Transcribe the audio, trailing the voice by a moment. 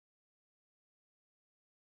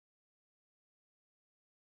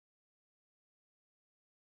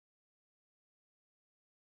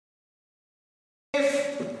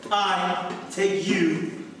I take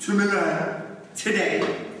you to Milan today,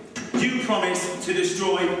 you promise to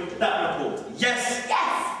destroy that report. Yes?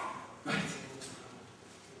 Yes! Right.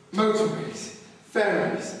 Motorways,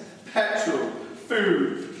 ferries, petrol,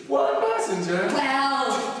 food, one passenger. Well,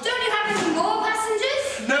 don't you have any more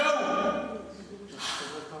passengers? No!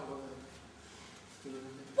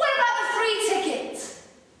 What about the free ticket?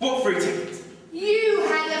 What free ticket? You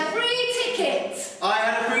had a free ticket. I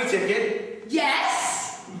had a free ticket. Yes.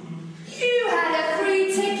 You had a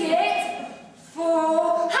free ticket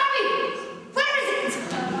for Harry. Where is it?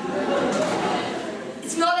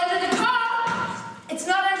 It's not under the car. It's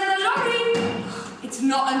not under the lorry. It's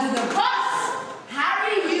not under the bus.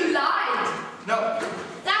 Harry, you lied. No.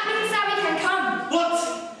 That means Sally can come. What?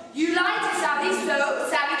 You lied to Sally, so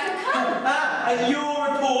Sally can come. And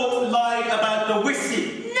your report lied about the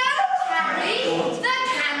whiskey. No, Harry. The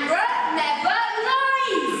camera never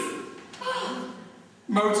lies.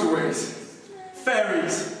 Motorways,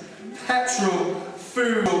 ferries, petrol,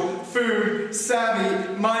 food, Sammy,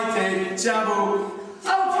 Maite, Jabbo.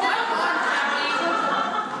 Oh, come on, Harry.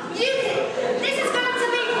 This is going to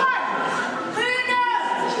be fun. Who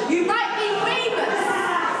knows? You might be famous.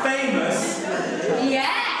 Famous?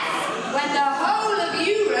 Yes. When the whole of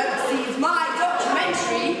Europe sees my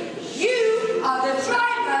documentary, you are the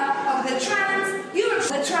driver of the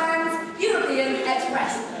Trans-European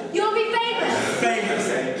Express. You'll be famous. Famous,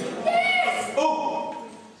 eh? Yes. Oh!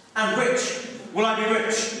 And rich. Will I be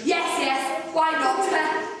rich? Yes. Why not?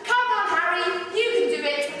 Come on, Harry. You can do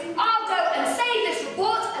it. I'll go and save this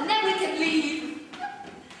report, and then we can leave.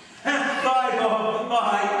 Bye, Bob.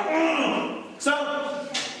 Bye. So,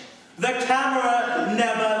 the camera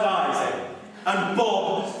never lies, eh? And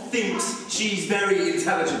Bob thinks she's very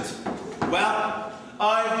intelligent. Well,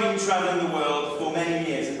 I've been travelling the world for many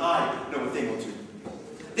years, and I know a thing or two.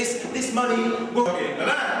 This money will go in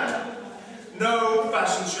Milan. No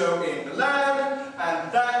fashion show in Milan,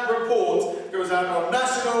 and that report goes out on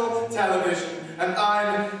national television, and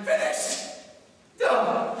I'm finished.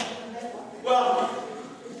 Done. Well,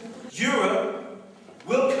 Europe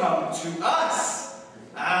will come to us.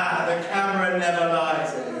 The camera never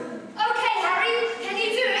lies. Okay, Harry. Can you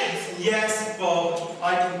do it? Yes, Bob,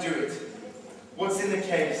 I can do it. What's in the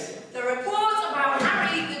case? The report about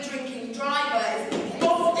Harry the drinking driver is in the case.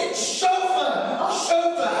 Bob, it's chauffeur!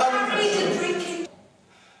 Chauffeur! Harry the drinking...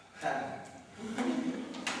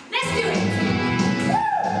 Let's do it!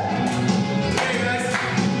 Hey, guys.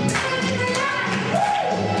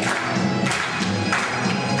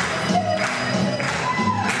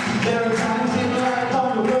 There are times in life on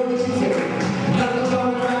the road you take. Nothing's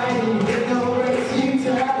going right and you get no race. You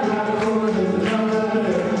turn around the corner, there's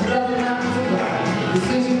another mountain to climb.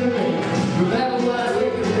 Decision to make. No matter what,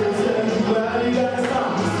 it can do certain. Well, you got a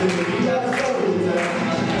song to sing, you got a story to tell.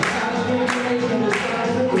 Time to bring the nation and the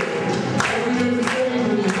signs of it. Every year's a dream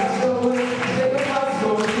when you pass away. Take a bus, go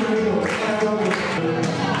and swing, go and stand up and swing.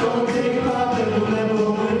 Don't take a pop and you'll never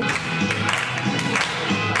win.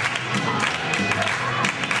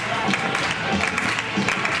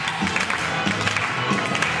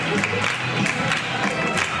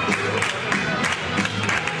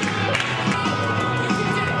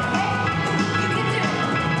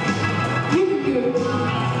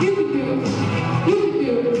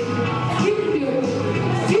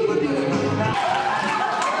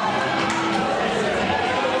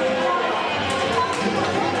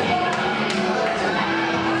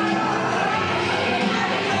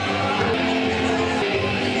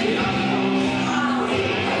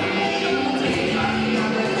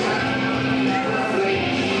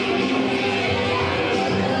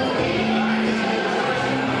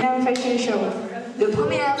 Fashion show. Le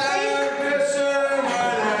premier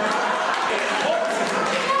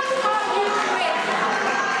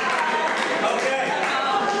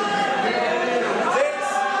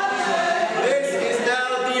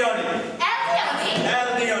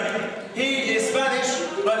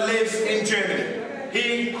in Germany.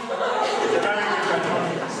 He is a very good friend of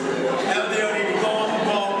mine. LDOD, Bob,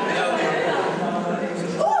 LDOD.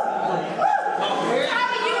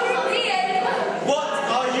 I'm European. What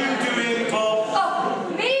are you doing, Bob? Oh,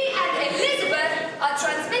 me and Elizabeth are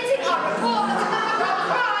transmitting our report from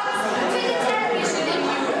France to the television in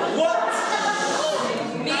Europe. What?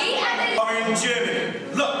 Me and Elizabeth Are in Germany.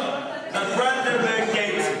 Look, the Brandenburg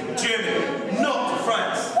Gate, Germany, not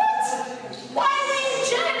France. Why are we in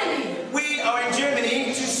Germany? We are in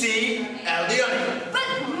Germany to see LDOD. But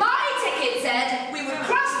my ticket said we would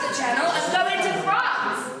cross the channel and go into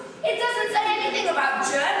France. It doesn't say anything about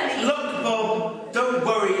Germany. Look, Bob, don't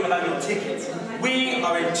worry about your ticket. We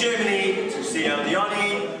are in Germany to see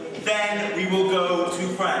LDOD, then we will go to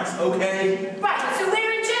France. okay? Right, so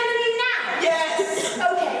we're in Germany now? Yes!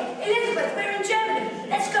 Okay, Elizabeth, we're in Germany.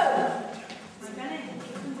 Let's go.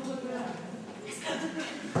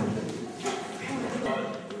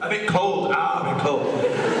 A bit cold, a bit cold.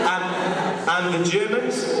 And the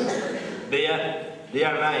Germans, they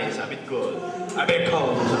are nice, a bit cold, a bit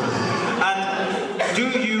cold. And do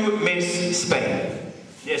you miss Spain?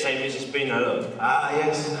 Yes, I miss Spain a lot. Ah,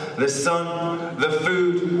 yes, the sun, the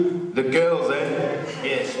food, the girls, eh?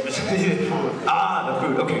 Yes, especially the food. Ah, the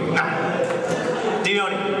food, okay. Now,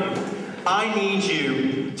 Dione, I need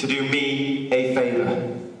you to do me a favour.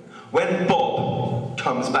 When Bob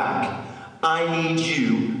comes back, I need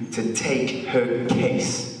you to take her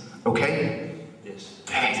case, okay? Yes.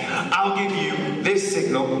 I'll give you this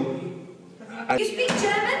signal. You speak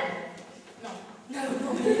German? No.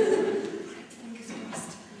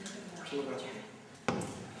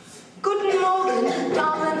 Guten Morgen,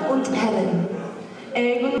 Damen und Herren.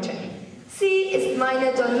 Guten Tag. Sie ist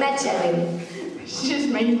meine Dolmetscherin. She is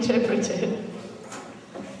my interpreter.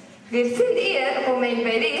 Wir sind hier een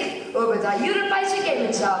bericht over de Europese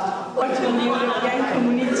Gemeinschaft. What's the European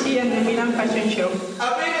Community and the Milan Fashion Show?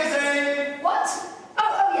 Auf Wiedersehen! What?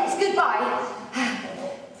 Oh yes, goodbye.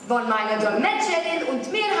 Von meiner Dolmetscherin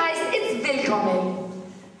und mir heißt it's willkommen.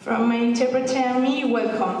 From my interpreter and me,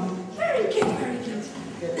 welcome. Very good, very good.